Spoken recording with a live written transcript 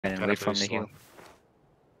And Gotta wait for him to boost heal. one.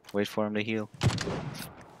 Wait for him to heal.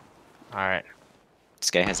 Alright. This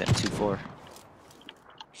guy has M24.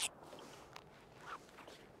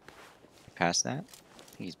 Past that? I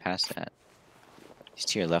think he's past that. He's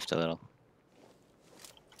to your left a little.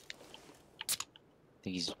 I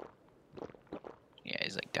think he's... Yeah,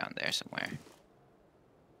 he's like down there somewhere.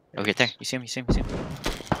 Okay, there. You see him? You see him? You see him?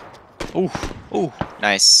 Ooh! Ooh!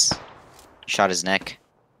 Nice. Shot his neck.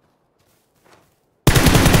 You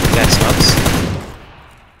got smokes?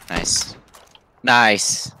 Nice.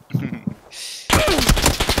 Nice!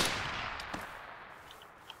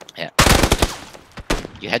 Yeah.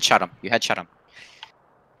 You headshot him. You headshot him.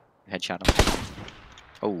 You headshot him.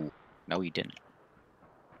 Oh, no, you didn't.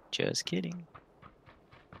 Just kidding.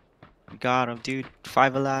 You got him, dude.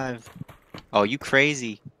 5 alive. Oh, you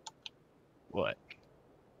crazy. What?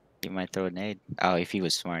 He might throw a nade. Oh, if he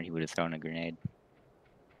was smart, he would have thrown a grenade.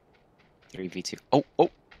 3v2. Oh,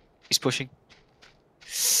 oh. He's pushing.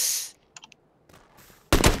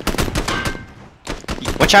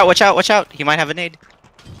 Watch out, watch out, watch out. He might have a nade.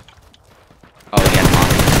 Oh, he had a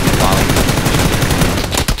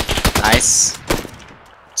molly. Nice.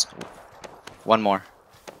 One more.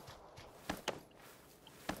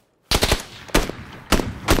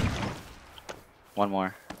 One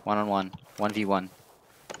more. 1-on-1. 1v1.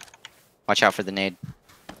 Watch out for the nade.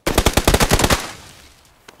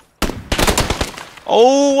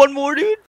 Oh, one more, dude.